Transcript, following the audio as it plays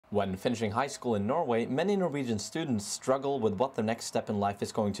When finishing high school in Norway, many Norwegian students struggle with what their next step in life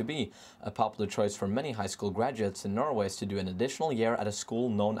is going to be. A popular choice for many high school graduates in Norway is to do an additional year at a school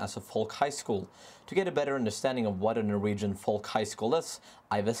known as a folk high school. To get a better understanding of what a Norwegian folk high school is,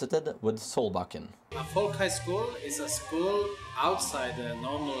 I visited with Solbakken. A folk high school is a school outside the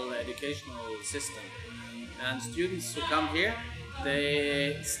normal educational system. And students who come here,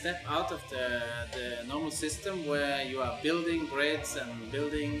 they step out of the normal system where you are building grades and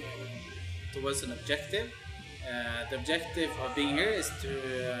building towards an objective. The objective of being here is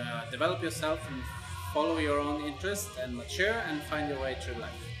to develop yourself and follow your own interests and mature and find your way through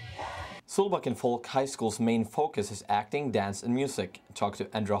life. Solbakken Folk High School's main focus is acting, dance and music. Talk to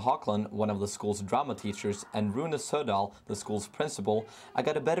Endre Haakeland, one of the school's drama teachers, and Rune Sødal, the school's principal. I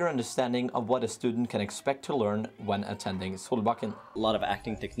got a better understanding of what a student can expect to learn when attending Solbakken. A lot of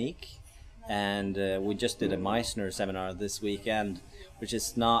acting technique, and we just did a Meissner seminar this weekend, which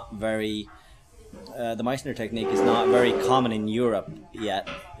is not very... the Meissner technique is not very common in Europe yet.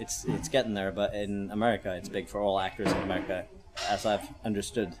 It's getting there, but in America it's big for all actors in America, as I've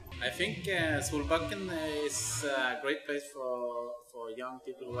understood. I think Solbakken is a great place for young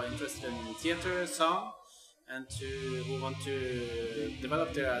people who are interested in theater, song, and who want to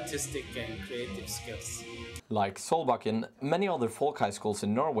develop their artistic and creative skills. Like Solbakken, many other folk high schools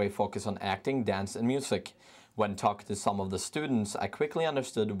in Norway focus on acting, dance and music. When talking to some of the students, I quickly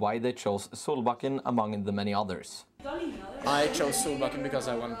understood why they chose Solbakken among the many others. I chose Solbakken because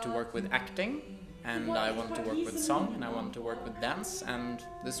I wanted to work with acting, and I wanted to work with song, and I wanted to work with dance, and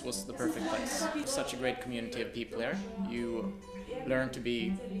this was the perfect place. Such a great community of people here. You learn to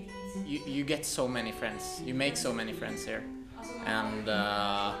be... You get so many friends. You make so many friends here. And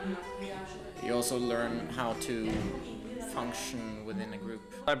you also learn how to function within a group.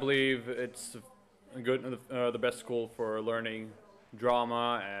 I believe it's the best school for learning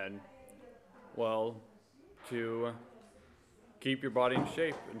drama and, well, to keep your body in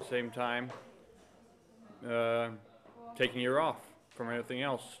shape at the same time. Taking a year off from everything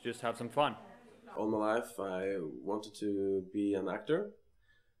else, just have some fun. All my life I wanted to be an actor,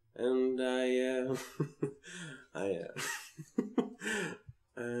 and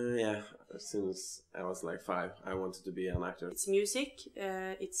yeah, since I was like 5 I wanted to be an actor. It's music,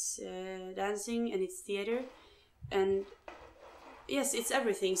 it's dancing and it's theater, and yes, it's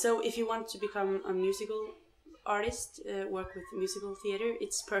everything. So if you want to become a musical artist, work with musical theater,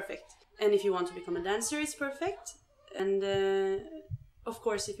 it's perfect. And if you want to become a dancer, it's perfect. And of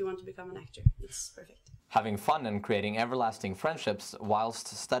course, if you want to become an actor, it's perfect. Having fun and creating everlasting friendships whilst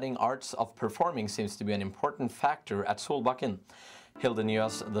studying arts of performing seems to be an important factor at Solbakken. Hilde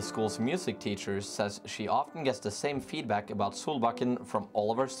Njøs, the school's music teacher, says she often gets the same feedback about Solbakken from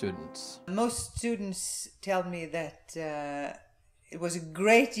all of her students. Most students tell me that it was a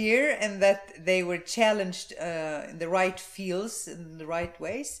great year and that they were challenged in the right fields, in the right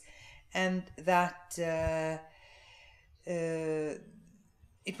ways, and that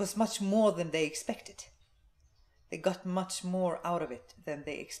it was much more than they expected. They got much more out of it than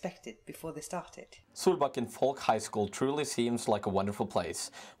they expected before they started. Solbakken Folk High School truly seems like a wonderful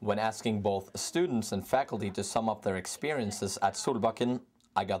place. When asking both students and faculty to sum up their experiences at Solbakken,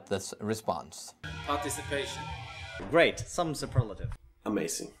 I got this response. Participation. Great, some superlative.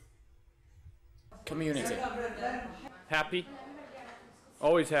 Amazing. Community. Happy.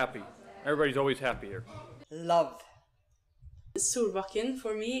 Always happy. Everybody's always happy here. Love. Solbakken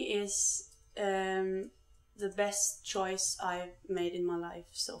for me is the best choice I've made in my life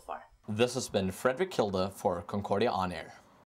so far. This has been Fredrik Hilde for Concordia On Air.